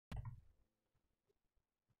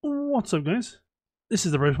What's up, guys? This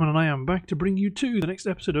is the Rifleman, and I am back to bring you to the next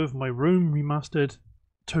episode of my Rome Remastered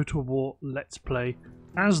Total War Let's Play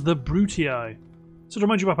as the Brutii. So to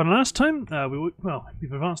remind you what happened last time,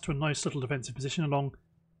 we've advanced to a nice little defensive position along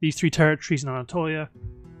these three territories in Anatolia.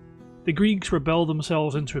 The Greeks rebelled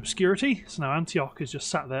themselves into obscurity, so now Antioch is just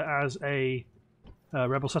sat there as a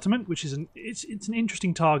rebel settlement, which is it's an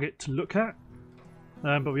interesting target to look at.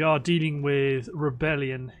 But we are dealing with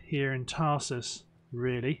rebellion here in Tarsus,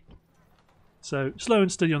 really. So, slow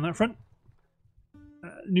and steady on that front.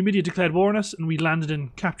 Numidia declared war on us, and we landed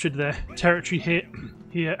and captured their territory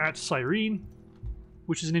here at Cyrene,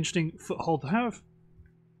 which is an interesting foothold to have.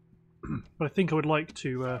 But I think I would like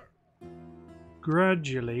to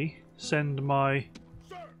gradually send my...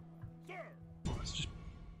 Let's just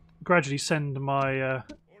gradually send my...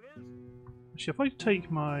 Actually, if I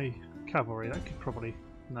take my cavalry, that could probably...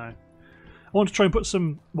 No. I want to try and put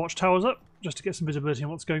some watchtowers up, just to get some visibility on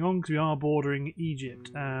what's going on, because we are bordering Egypt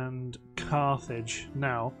and Carthage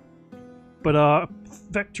now. But our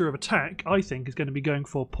vector of attack, I think, is going to be going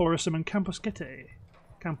for Polarisum and Campus Getae.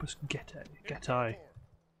 Campus Getae.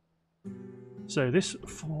 So this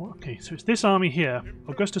so it's this army here,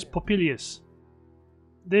 Augustus Popilius.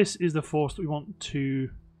 This is the force that we want to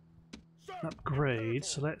upgrade.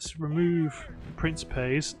 So let's remove the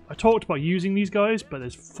Principes. I talked about using these guys, but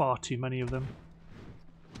there's far too many of them.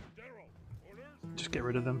 Just get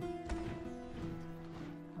rid of them.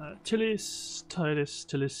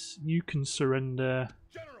 Tilis, you can surrender.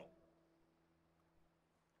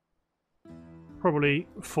 Probably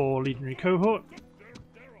for legionary cohort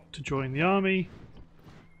to join the army.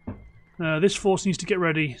 This force needs to get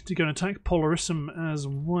ready to go and attack Polarisum as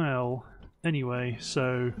well. Anyway,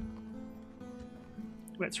 so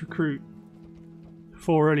let's recruit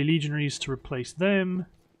 4 early legionaries to replace them.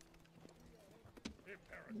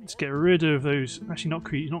 Let's get rid of those. Actually, not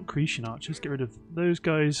Cretan archers. Get rid of those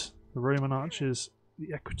guys. The Roman archers, the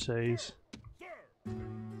Equites.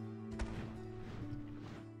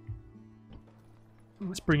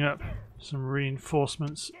 Let's bring up some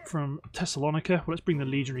reinforcements from Thessalonica. Well, let's bring the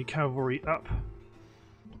legionary cavalry up.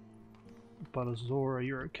 Balazora,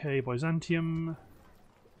 you're okay. Byzantium.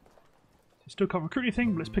 Still can't recruit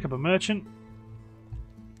anything, but let's pick up a merchant.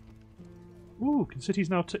 Ooh, can cities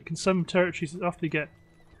now can some territories after they get...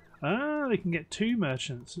 Ah, they can get 2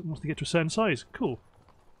 merchants once they get to a certain size. Cool.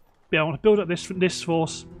 But yeah, I want to build up this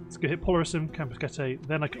force. Let's go hit Polarisum, Campus Getae.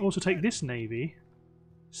 Then I can also take this navy,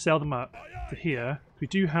 sell them up to here. We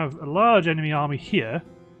do have a large enemy army here.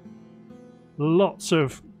 Lots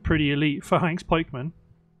of pretty elite phalanx pikemen,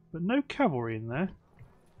 but no cavalry in there.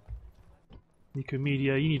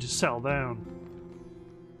 Nicomedia, you need to settle down.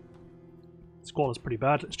 Squalor's pretty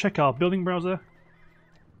bad. Let's check our building browser.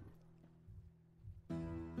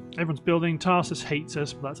 Everyone's building. Tarsus hates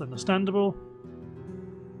us, but that's understandable.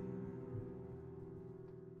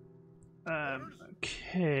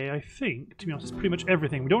 Okay, I think, to be honest, it's pretty much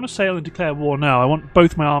everything. We don't want to sail and declare war now. I want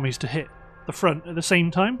both my armies to hit the front at the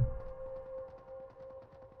same time.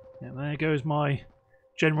 Yeah, there goes my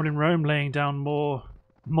general in Rome, laying down more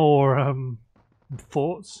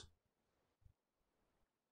forts.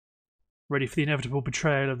 Ready for the inevitable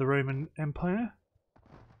betrayal of the Roman Empire.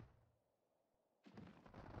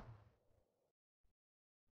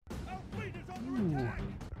 Ooh.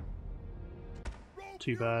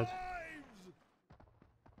 Too bad.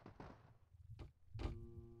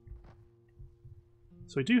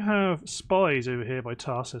 So we do have spies over here by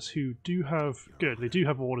Tarsus who do have... Good, they do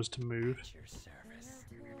have orders to move.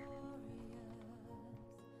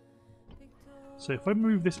 So if I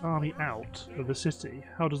move this army out of the city,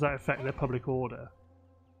 how does that affect their public order?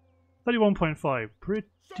 31.5, pretty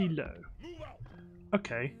low.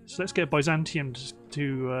 Okay, so let's get Byzantium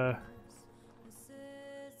to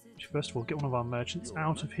first of all get one of our merchants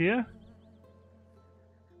out of here.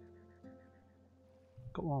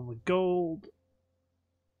 Got one with gold.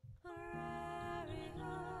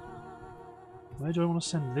 Where do I want to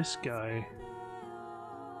send this guy?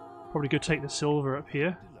 Probably go take the silver up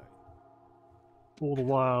here. All the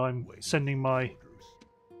while I'm sending my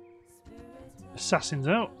assassins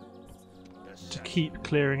out to keep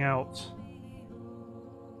clearing out.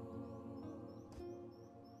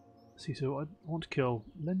 See, so I want to kill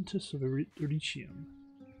Lentus of Ericium.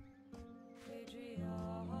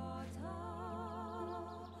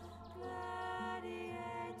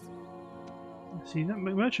 See, that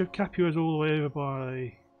merchant of Capua is all the way over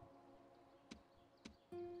by...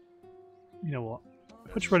 You know what?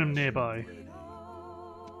 Let's run him nearby.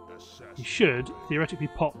 He should theoretically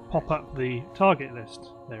pop up the target list.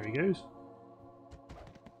 There he goes.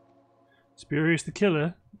 Spurious the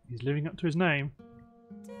Killer. He's living up to his name.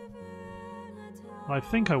 I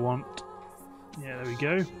think I want... Yeah, there we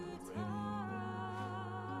go.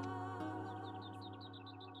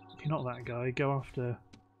 You're not that guy, go after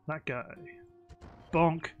that guy.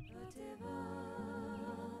 Bonk!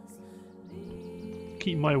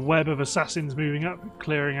 Keep my web of assassins moving up,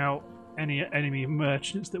 clearing out any enemy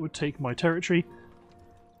merchants that would take my territory.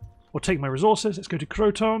 Or take my resources. Let's go to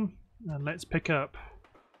Croton and let's pick up...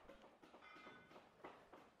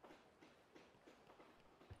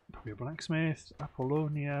 Probably a blacksmith,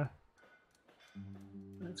 Apollonia.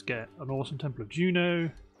 Let's get an awesome Temple of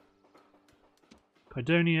Juno.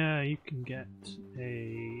 Kydonia, you can get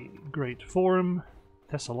a Great Forum.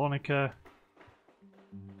 Thessalonica.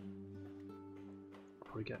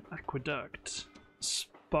 Probably get Aqueduct.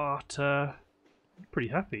 Sparta. Pretty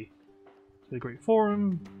happy. So the Great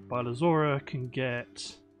Forum. Bylazora can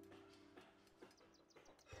get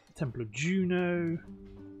Temple of Juno.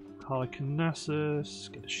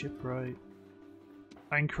 Halicarnassus, get a shipwright.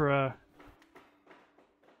 Ankara.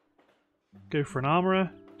 Go for an armourer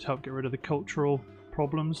to help get rid of the cultural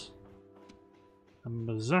problems. And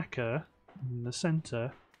Mazaka in the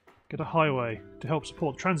centre, get a highway to help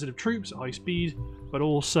support transitive troops at high speed, but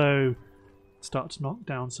also start to knock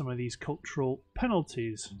down some of these cultural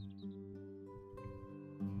penalties.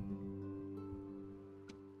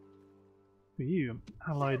 For you,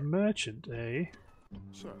 allied merchant, eh?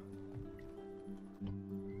 Sir.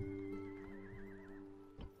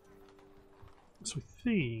 So I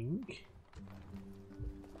think...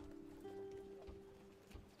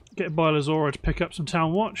 Get Bylazora to pick up some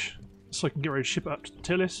town watch, so I can get ready to ship it up to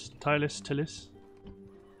Tylis.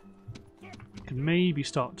 Can maybe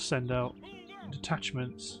start to send out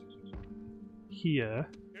detachments here.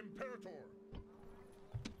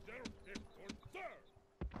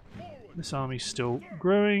 This army's still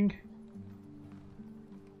growing.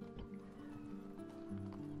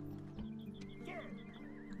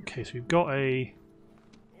 Okay, so we've got a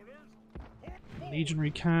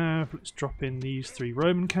legionary cav. Let's drop in these 3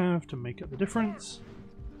 Roman cav to make up the difference.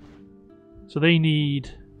 So they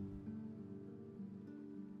need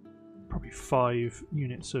probably 5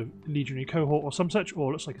 units of legionary cohort or some such,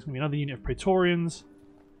 or looks like it's going to be another unit of Praetorians.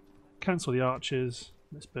 Cancel the archers.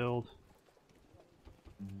 Let's build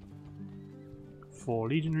 4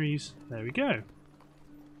 legionaries. There we go.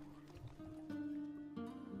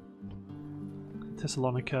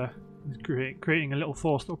 Thessalonica is creating a little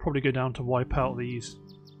force that will probably go down to wipe out these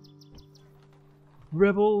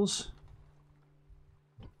rebels.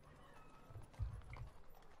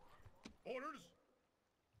 Orders.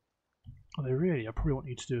 Oh, they really? I probably want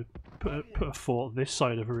you to do put a fort this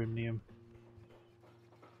side of Arimnium.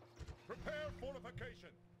 Prepare fortification.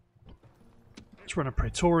 Let's run a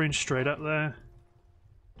Praetorian straight up there.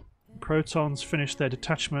 Crotons finish their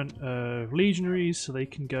detachment of legionaries, so they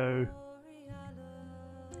can go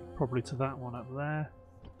probably to that one up there.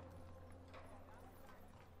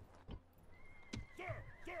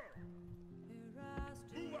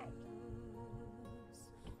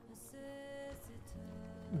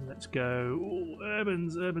 And let's go. Ooh,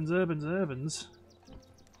 urbans.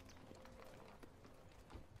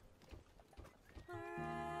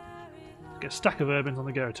 Get a stack of urbans on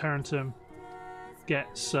the go. Tarentum.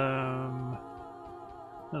 Get some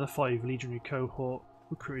another 5 legionary cohort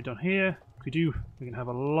recruited on here. If we do, we can have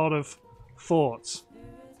a lot of forts.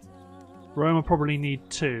 Rome will probably need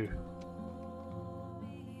 2.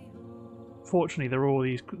 Fortunately,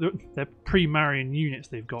 they're pre-Marian units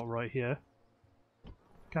they've got right here.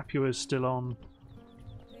 Capua's still on.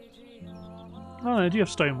 Oh, they do have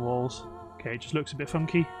stone walls. Okay, it just looks a bit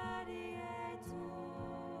funky.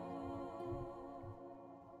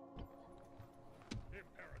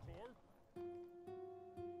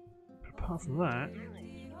 But apart from that,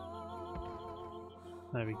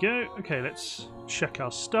 there we go. Okay, let's check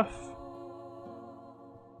our stuff.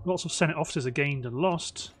 Lots of Senate officers are gained and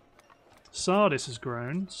lost. Sardis has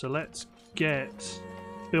grown, so let's get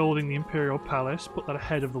building the Imperial Palace, put that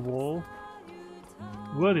ahead of the wall.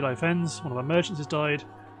 Worthy life ends, one of our merchants has died.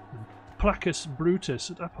 Placus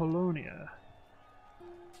Brutus at Apollonia.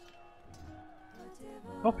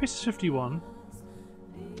 Oh, piece is 51.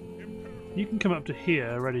 You can come up to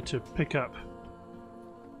here ready to pick up,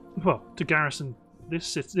 well, to garrison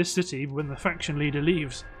this city when the faction leader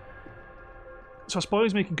leaves. So our spy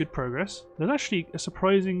is making good progress. There's actually a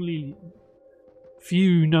surprisingly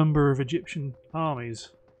few number of Egyptian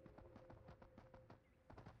armies.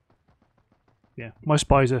 Yeah, my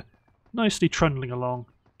spies are nicely trundling along,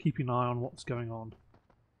 keeping an eye on what's going on.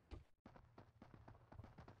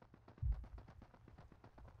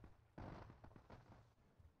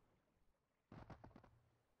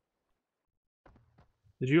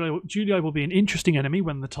 The Julii will be an interesting enemy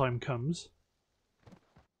when the time comes.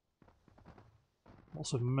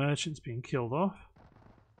 Lots of merchants being killed off.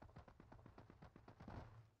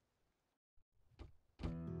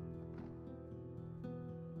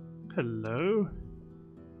 Hello.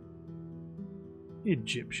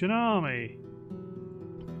 Egyptian army.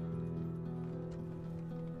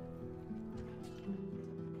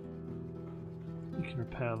 You can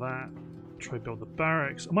repair that. Try build the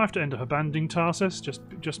barracks. I might have to end up abandoning Tarsus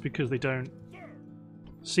just because they don't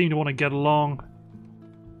seem to want to get along.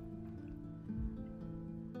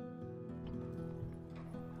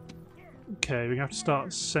 Okay, we're gonna have to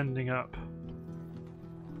start sending up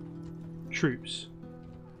troops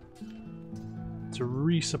to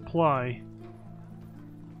resupply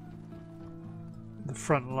the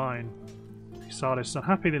front line. Sardis are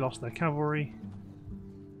unhappy, they lost their cavalry.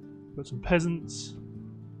 Got some peasants.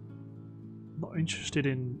 Not interested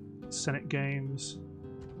in Senate games.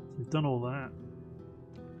 We've done all that.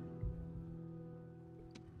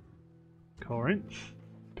 Corinth.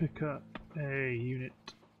 Pick up a unit.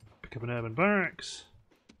 Pick up an urban barracks.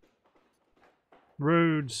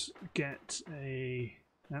 Rhodes. Get a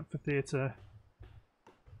amphitheatre.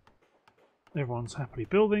 Everyone's happily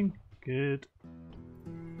building. Good.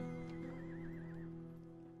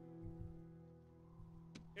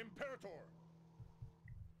 Imperator.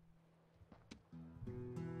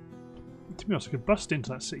 To be honest, I could bust into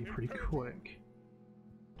that city pretty quick.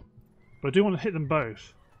 But I do want to hit them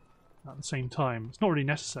both at the same time. It's not really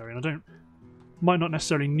necessary, and I might not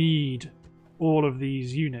necessarily need all of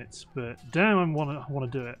these units, but damn, I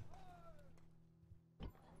want to do it.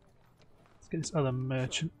 Let's get this other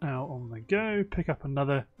merchant out on the go. Pick up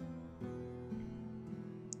another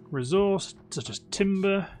resource, such as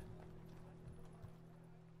timber.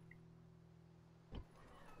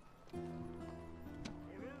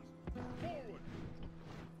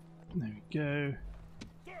 There we go.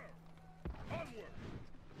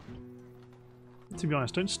 To be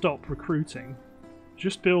honest, don't stop recruiting.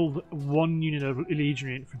 Just build one unit of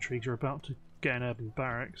legionary infantry because you're about to get an urban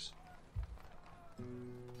barracks.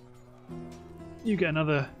 You get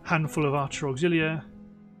another handful of archer auxilia.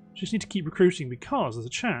 Just need to keep recruiting because there's a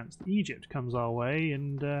chance that Egypt comes our way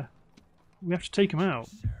and we have to take them out.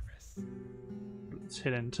 Let's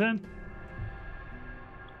hit end turn.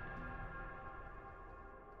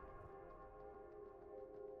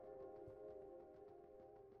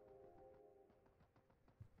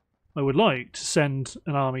 I would like to send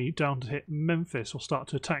an army down to hit Memphis or start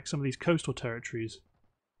to attack some of these coastal territories.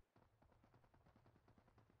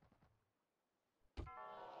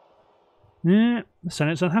 Yeah, the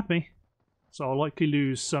Senate's unhappy, so I'll likely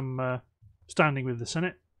lose some standing with the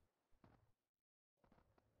Senate.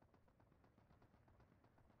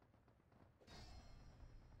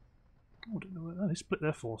 I don't know where they split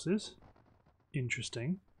their forces.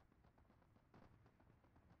 Interesting.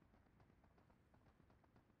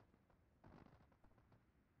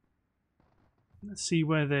 Let's see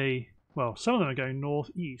where they... Well, some of them are going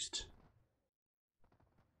northeast.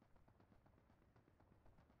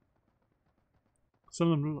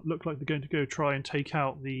 Some of them look like they're going to go try and take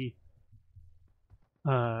out the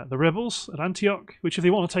rebels at Antioch, which if they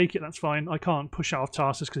want to take it, that's fine. I can't push out of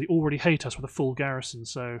Tarsus because they already hate us with a full garrison,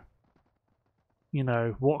 so... You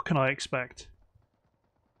know, what can I expect?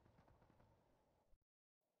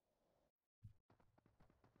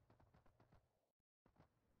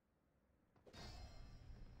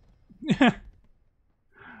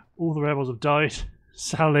 All the rebels have died,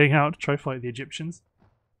 sallying out to try to fight the Egyptians.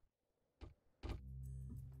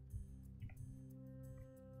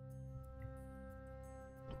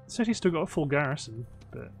 The city's still got a full garrison,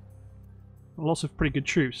 but lots of pretty good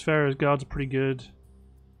troops. Pharaoh's guards are pretty good.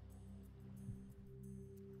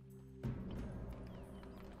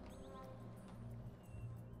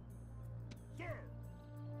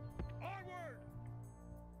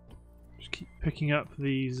 Just keep picking up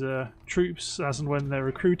these troops as and when they're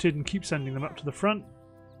recruited and keep sending them up to the front.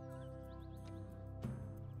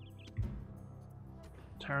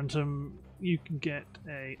 Tarentum, you can get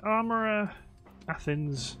a armourer.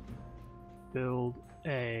 Athens, build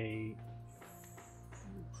a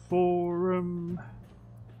forum.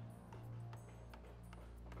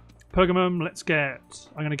 Pergamum, let's get...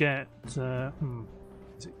 I'm going to get... is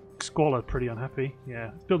it Squalor pretty unhappy?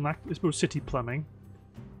 Yeah, let's build city plumbing.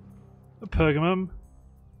 Pergamum.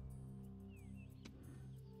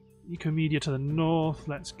 Ecomedia to the north.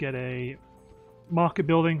 Let's get a market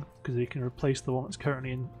building because you can replace the one that's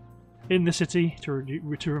currently in the city to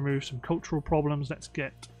remove some cultural problems. Let's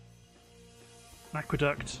get an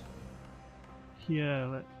aqueduct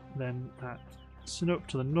here. Then at Sinope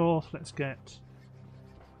to the north, let's get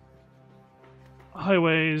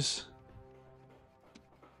highways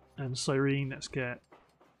and Cyrene. Let's get,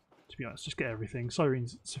 to be honest, just get everything.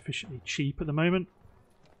 Cyrene's sufficiently cheap at the moment.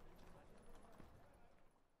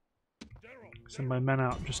 Send my men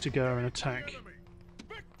out just to go and attack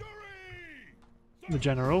the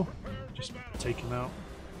general. Just take him out.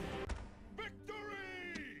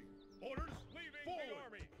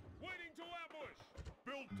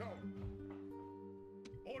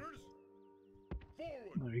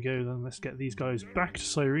 There we go, then let's get these guys back to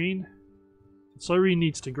Cyrene. Cyrene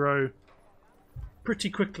needs to grow pretty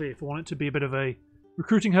quickly if we want it to be a bit of a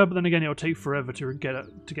recruiting hub, but then again it'll take forever to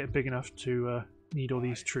get big enough to need all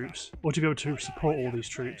these troops, or to be able to support all these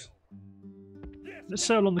troops. Let's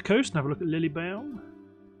sail on the coast and have a look at Lilybale.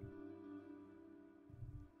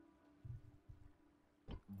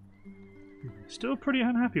 Still pretty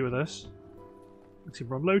unhappy with us. Let's see,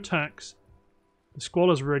 we're on low tax. The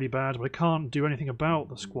squalor's really bad, but I can't do anything about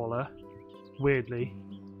the squalor, weirdly,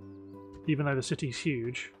 even though the city's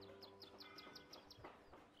huge.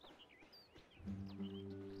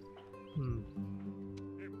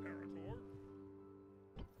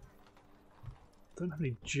 Don't have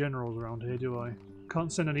any generals around here, do I?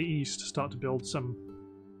 Can't send any east to start to build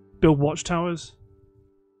watchtowers.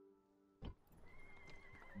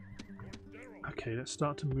 Okay, let's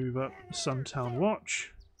start to move up Suntown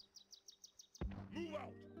Watch.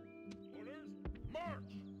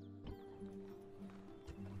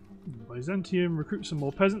 Byzantium, recruit some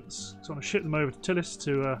more peasants. So I want to ship them over to Tillis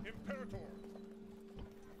to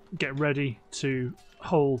get ready to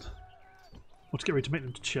hold, or to get ready to make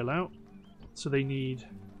them to chill out. So they need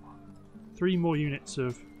 3 more units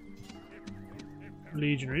of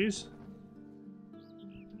legionaries.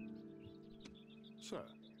 Sir.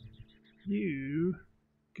 You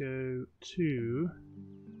go to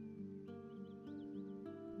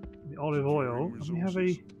the olive oil, and we have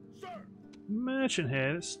a merchant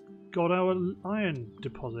here that's got our iron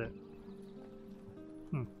deposit.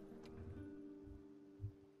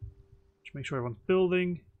 Just make sure everyone's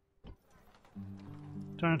building.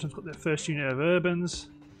 Tarrenton's got their first unit of urbans.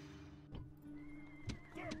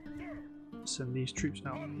 Send these troops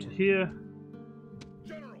out to here.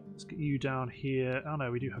 Let's get you down here. Oh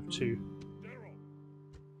no, we do have 2.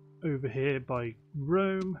 Over here by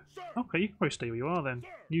Rome. Okay, you can probably stay where you are then.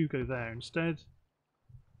 You go there instead.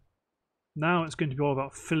 Now it's going to be all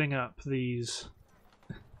about filling up these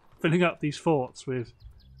forts with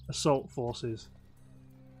assault forces.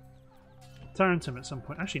 Tarentum at some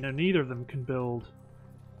point. Actually, no, neither of them can build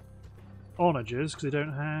onagers because they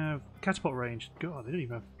don't have catapult range. God, they don't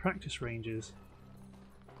even have practice ranges.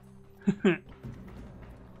 Don't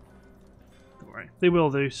worry, they will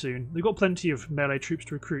do soon. They've got plenty of melee troops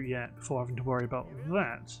to recruit yet before having to worry about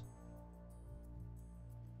that.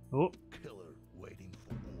 Oh. Killer waiting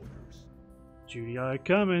for orders. Julii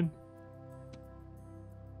coming.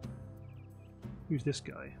 Who's this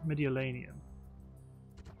guy? Mediolanium.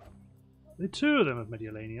 There are 2 of them of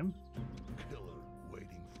Mediolanium. Killer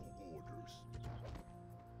waiting for orders.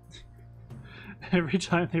 Every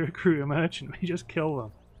time they recruit a merchant, we just kill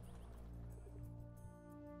them.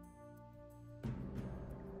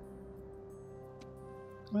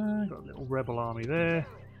 Got a little rebel army there.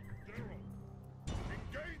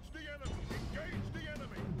 Engage the enemy! Engage the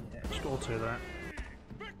enemy! Yeah, just auto that.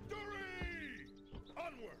 Victory!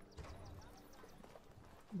 Onward!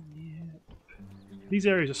 Yep. These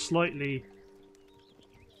areas are slightly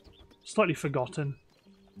forgotten.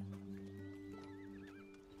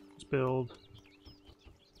 Let's build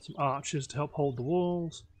some archers to help hold the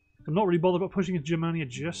walls. I'm not really bothered about pushing into Germania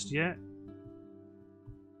just yet.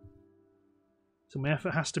 So my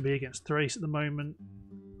effort has to be against Thrace at the moment.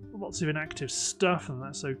 Lots of inactive stuff, and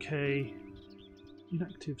that's okay.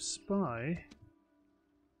 Inactive spy.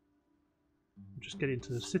 Just get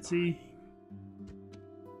into the city.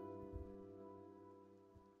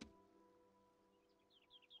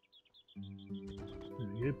 There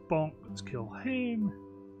we go, bonk, let's kill him.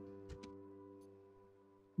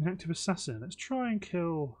 Inactive assassin, let's try and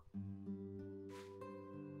kill...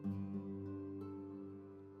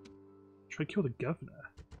 Try to kill the governor.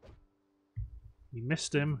 We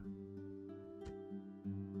missed him.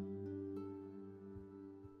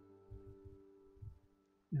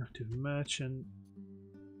 Inactive merchant.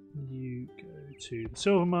 You go to the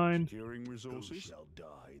silver mine. Securing resources shall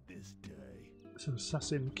die this day. So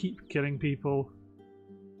assassin, keep killing people.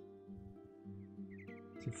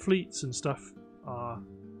 Some fleets and stuff are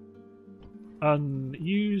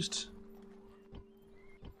unused.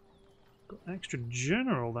 Got an extra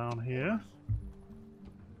general down here.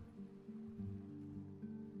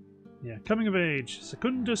 Yeah, coming of age,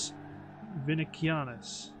 Secundus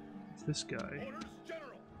Vinicianus. It's this guy. Orders,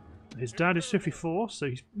 General. His dad is 54, so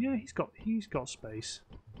he's got space.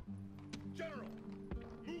 General,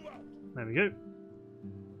 move out. There we go.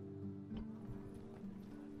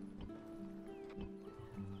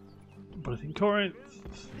 But I think Corinth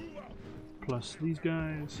Move out. plus these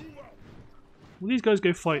guys. Move out. Well, these guys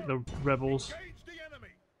go fight the rebels. Engage the enemy.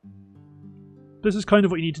 This is kind of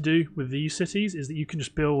what you need to do with these cities, is that you can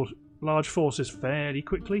just build large forces fairly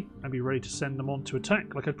quickly and be ready to send them on to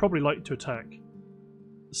attack. Like, I'd probably like to attack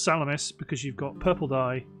Salamis because you've got purple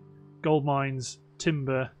dye, gold mines,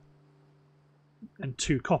 timber, and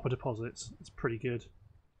 2 copper deposits. It's pretty good.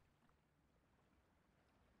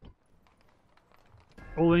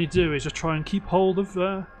 All they need to do is just try and keep hold of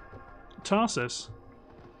Tarsus.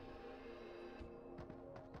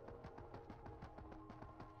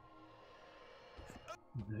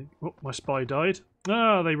 Oh, my spy died.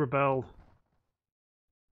 Ah, they rebelled.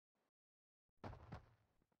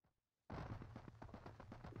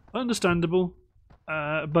 Understandable.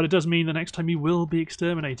 But it does mean the next time you will be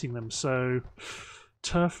exterminating them, so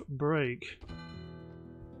tough break.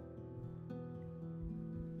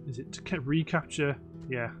 Is it to recapture?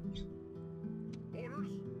 Yeah. Orders.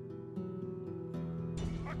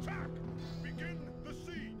 Attack. Begin the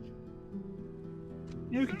siege.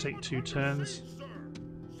 Yeah, we can take 2 turns. Siege, sir.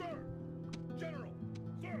 Sir. General.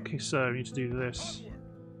 Sir. Okay, so we need to do this.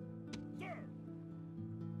 Onward.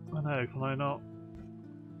 Sir. I know, can I not?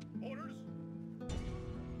 Orders.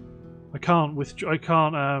 I can't withdraw. I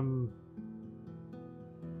can't.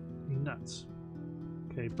 Nuts.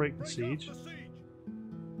 Okay, break the Break up siege. the siege.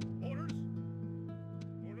 Orders.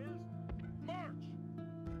 Orders. March.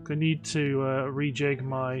 I need to rejig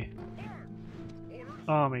my March. Orders.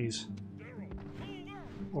 armies General. Move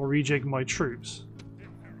out. or rejig my troops.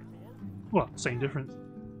 Imperator. Well, same difference.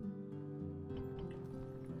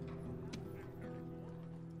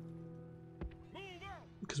 Move out.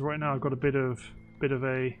 Because right now I've got a bit of a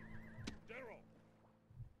General.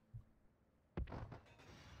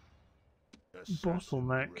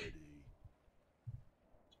 bottleneck.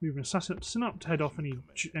 Move an assassin up to head off any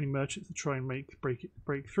merchants to try and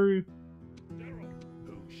break through. General.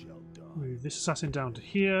 Who shall die? Move this assassin down to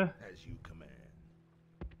here. As you command.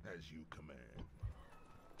 As you command.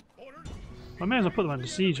 Orders. I may as well put them under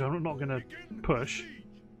siege. I'm not going to Begin push. siege.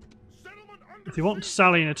 Settlement under If they want to siege.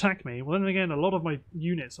 sally and attack me, well then again, a lot of my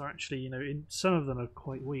units are actually, you know, some of them are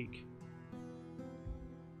quite weak.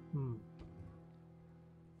 Hmm.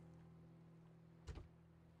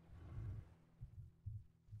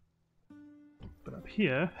 But up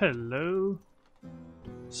here, hello,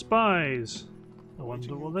 spies. I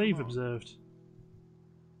wonder what they've observed.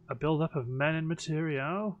 A build-up of men and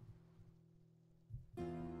material.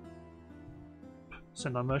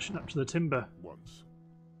 Send our merchant up to the timber. Once.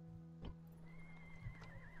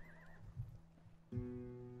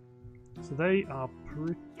 So they are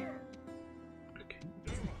pretty. Okay.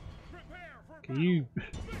 Prepare for Can you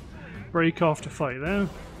break off to fight there?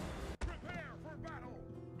 Prepare for battle.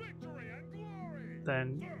 Victory and glory.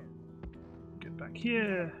 Then get back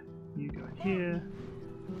here. You go here.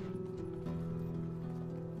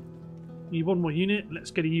 Need one more unit.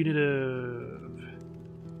 Let's get a unit of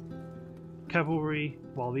cavalry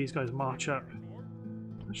while these guys march up.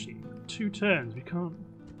 Actually, 2 turns. We can't.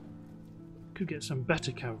 Could get some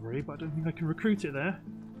better cavalry, but I don't think I can recruit it there.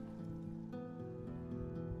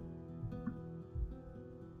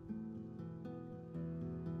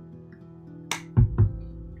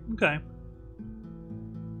 Okay.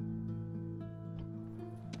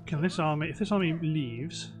 Can this army, if this army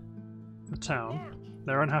leaves the town,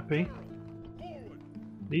 they're unhappy. Forward.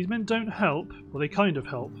 These men don't help, well they kind of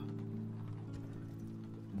help.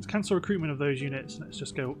 Let's cancel recruitment of those units. Let's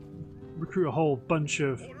just go recruit a whole bunch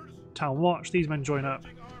of Orders. town watch. These men join up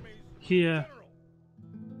Marching armies. here. General.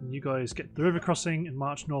 And you guys get the river crossing and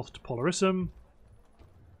march north to Polarissum.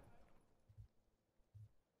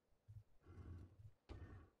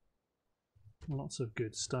 Lots of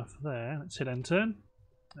good stuff there. Let's hit end turn.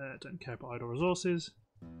 Don't care about idle resources.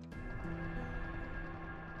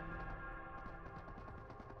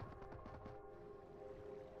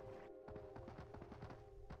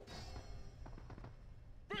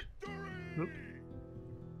 Victory. Oop.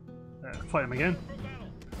 Fight them again. For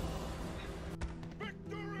battle.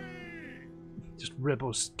 Victory. Just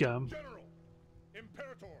rebel scum. General.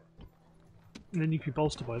 Imperator. And then you can be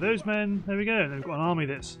bolstered by those men. There we go. And then we've got an army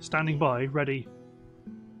that's standing by, ready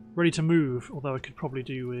to move. Although I could probably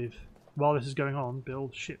do with, while this is going on,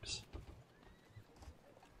 build ships.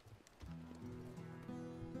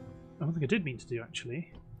 I don't think I did mean to do,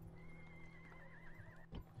 actually.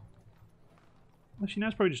 Actually, now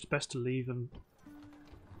it's probably just best to leave them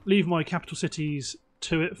leave my capital cities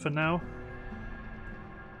to it for now.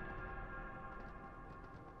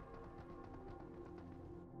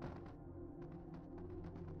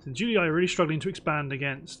 So the Julii are really struggling to expand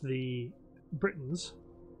against the Britons,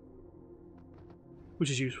 which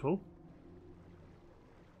is useful.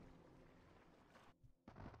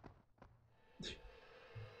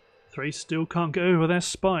 Thrace still can't get over their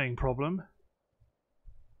spying problem.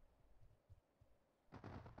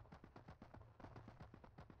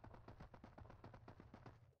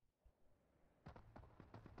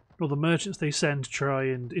 All the merchants they send to try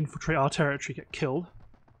and infiltrate our territory get killed.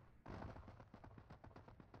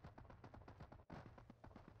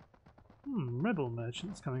 Rebel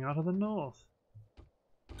merchants coming out of the north.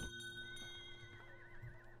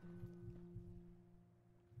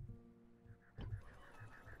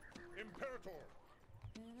 Imperator!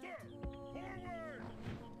 Sir!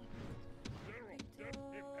 Forward! General, yes,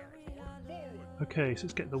 Imperator! Forward! Okay, so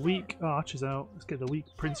let's get the weak archers out, let's get the weak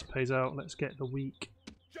principes out, let's get the weak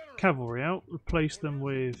General! cavalry out, replace them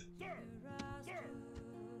with Sir! Sir!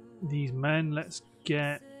 these men, let's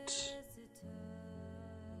get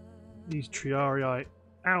these triarii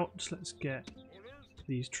out, let's get Orders!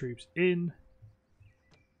 these troops in.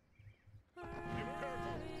 Who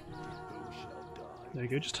shall die? There you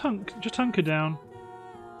go, just hunker down.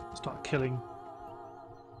 Start killing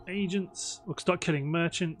agents, or start killing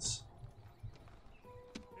merchants.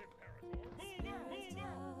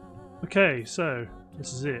 Okay, so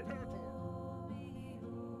this is it.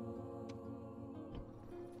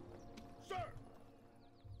 Sir!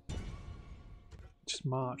 Just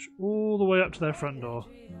march all the way up to their front door.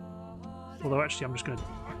 Although actually I'm just going to...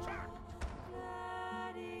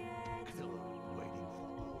 Killer waiting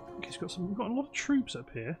for Okay, we've got a lot of troops up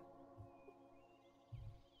here.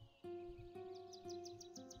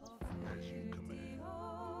 as you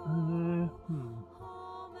command.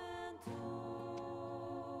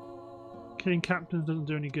 Killing captains doesn't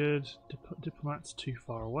do any good. Diplomats too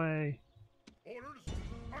far away. Orders!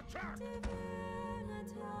 Attack!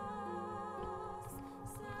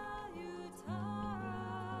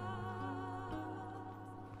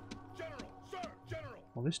 General! Sir! General!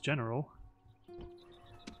 Well, this general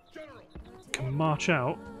General! can march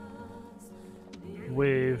out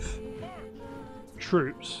with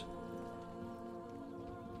troops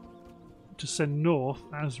to send north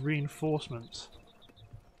as reinforcements.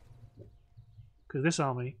 Because this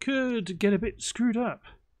army could get a bit screwed up.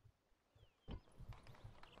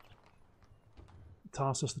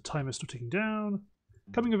 Tarsus, the timer's still ticking down.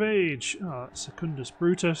 Coming of age. Secundus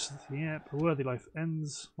Brutus. Yep, a worthy life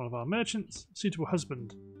ends. One of our merchants. Suitable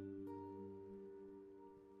husband.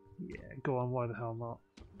 Yeah, go on, why the hell not?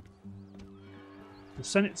 The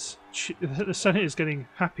Senate is getting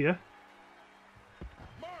happier.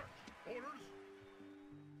 March! Orders!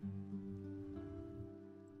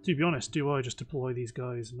 To be honest, do I just deploy these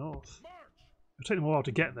guys north? March! It'll take them a while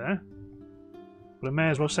to get there, but I may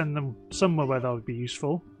as well send them somewhere where that would be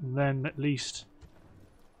useful, and then at least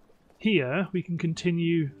here we can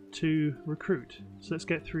continue to recruit. So let's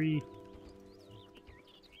get three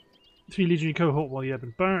legionary cohort while the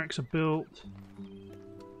urban barracks are built.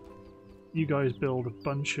 You guys build a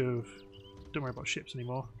bunch of... Don't worry about ships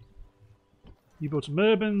anymore. You build some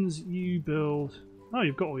urbans, you build... Oh,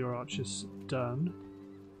 you've got all your archers done.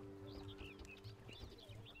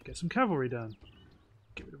 Get some cavalry done.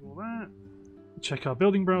 Get rid of all that. Check our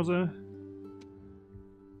building browser.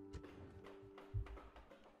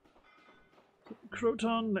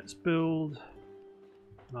 Croton, let's build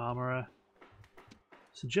an armourer.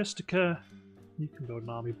 Sugestica, you can build an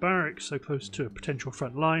army barracks so close to a potential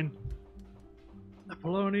front line.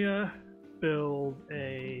 Apollonia, build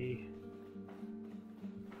a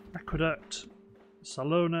aqueduct.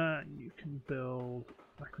 Salona, you can build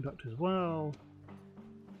aqueduct as well.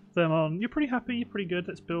 Thermon, you're pretty happy, you're pretty good.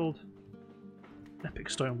 Let's build epic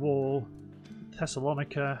stone wall.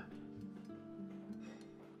 Thessalonica.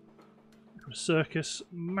 Circus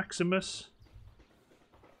Maximus.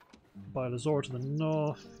 By Lazora to the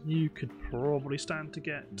north. You could probably stand to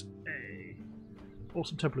get a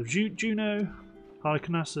awesome Temple of Juno.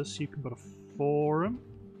 Halicarnassus, you can build a forum.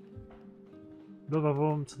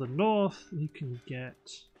 Vivavum to the north. You can get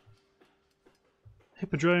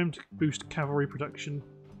Hippodrome to boost cavalry production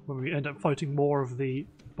when we end up fighting more of the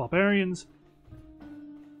barbarians.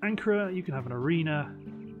 Ankara, you can have an arena.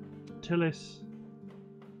 Tillis,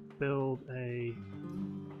 build a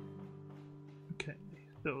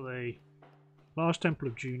large temple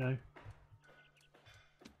of Juno.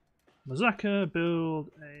 Mazaka,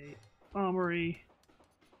 build a armory.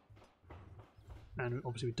 And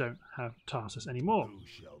obviously we don't have Tarsus anymore. Who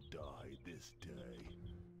shall die this day?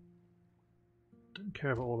 Don't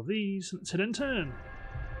care about all of these. Let's hit and turn.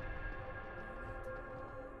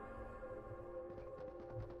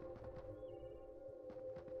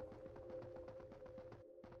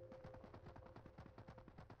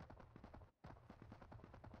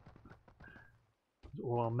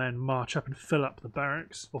 All our men march up and fill up the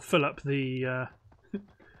barracks, or fill up the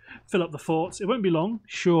fill up the forts. It won't be long,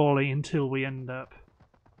 surely, until we end up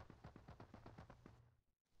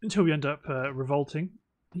revolting.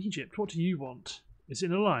 Egypt, what do you want? Is it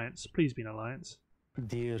an alliance? Please be an alliance.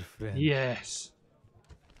 Dear friend. Yes.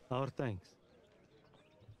 Our thanks.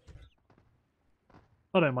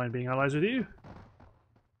 I don't mind being allies with you.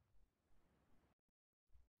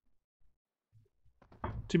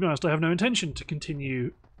 To be honest, I have no intention to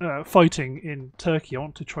continue fighting in Turkey. I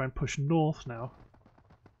want to try and push north now.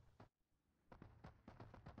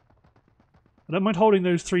 I don't mind holding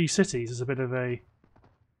those 3 cities as a bit of a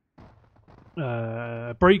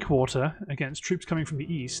breakwater against troops coming from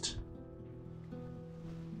the east.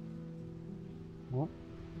 Oh.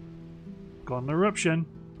 Got an eruption.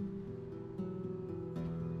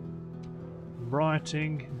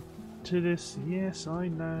 Rioting to this, yes, I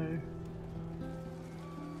know.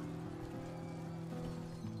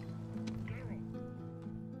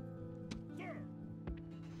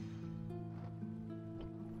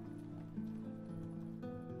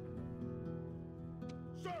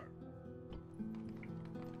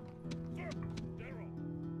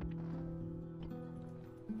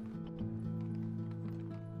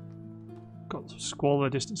 Got squalor,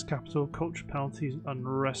 distance capital, culture penalties,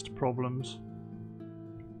 unrest problems.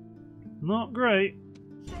 Not great.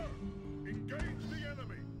 Sir, engage the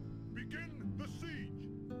enemy. Begin the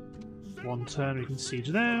siege. One turn we can siege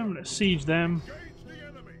them. Let's siege them. Engage the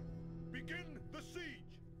enemy. Begin the siege.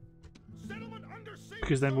 Settlement under siege.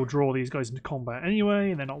 Because then we'll draw these guys into combat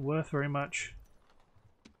anyway, and they're not worth very much.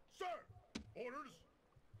 Sir, orders.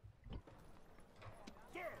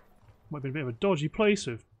 Sir, Might be a bit of a dodgy place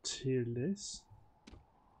with Tillis.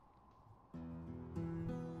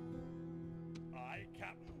 I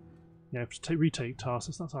captain. Yeah, have to retake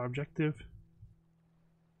Tarsus, that's our objective.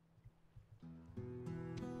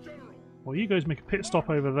 General. Well, you guys make a pit stop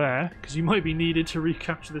over there, because you might be needed to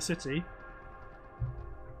recapture the city.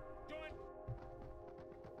 Do it.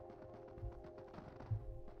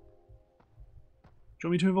 Do you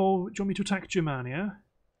want me to involve? Do you want me to attack Germania?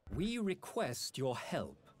 We request your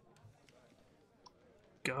help.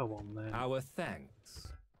 Go on then. Our thanks.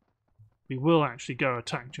 We will actually go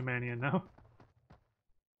attack Germania now.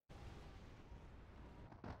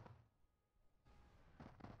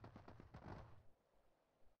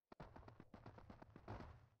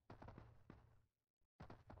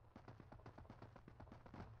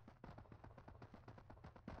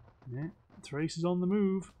 Yeah, Thrace is on the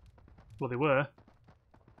move. Well, they were.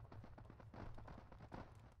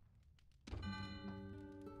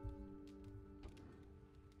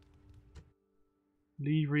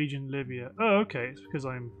 Leave region Libya. Oh, okay. It's because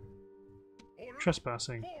I'm Orders.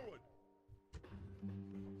 trespassing. Forward.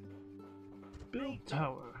 Build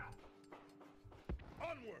tower.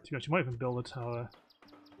 Onward. You actually might even build a tower.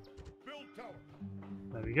 Build tower.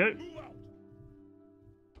 There we go. Move out.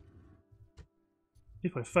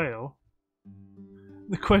 If I fail,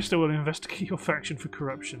 the quester will investigate your faction for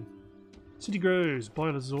corruption. City grows. Buy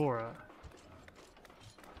Lazora.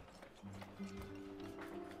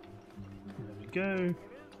 There we go.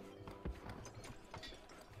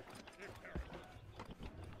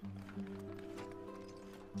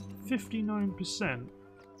 $59%. General.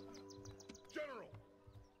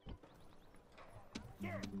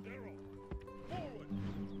 Sir, General. Forward.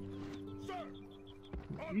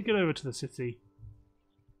 Sir. You get over to the city.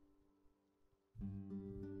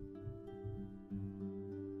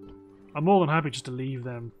 I'm more than happy just to leave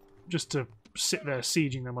them, just to sit there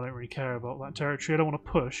sieging them. I don't really care about that territory. I don't want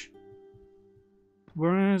to push.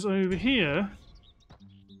 Whereas over here,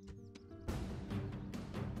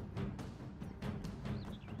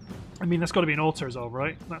 I mean, that's got to be an auto resolve,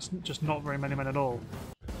 right? That's just not very many men at all.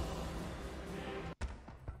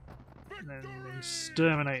 And then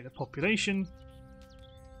exterminate the population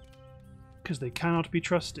because they cannot be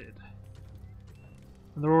trusted.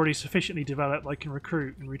 And they're already sufficiently developed I can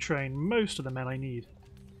recruit and retrain most of the men I need.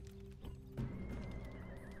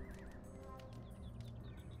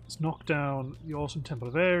 Let's knock down the awesome Temple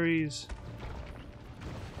of Ares.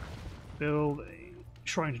 Build a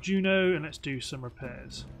shrine to Juno, and let's do some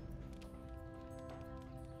repairs.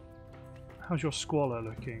 How's your squalor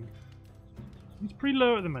looking? It's pretty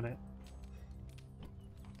low at the minute.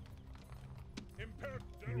 Imperative.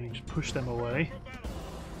 You just push them away. For battle.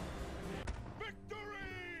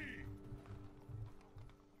 Victory!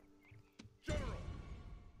 General.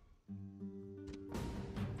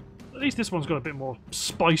 least this one's got a bit more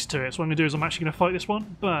spice to it. So what I'm going to do is I'm actually going to fight this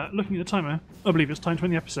one. But looking at the timer, I believe it's time to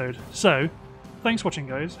end the episode. So, thanks for watching,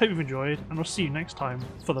 guys. Hope you've enjoyed, and I'll see you next time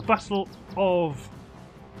for the Battle of...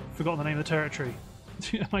 forgotten the name of the territory.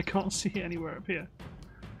 I can't see it anywhere up here.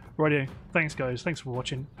 Rightio. Thanks, guys. Thanks for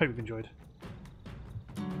watching. Hope you've enjoyed.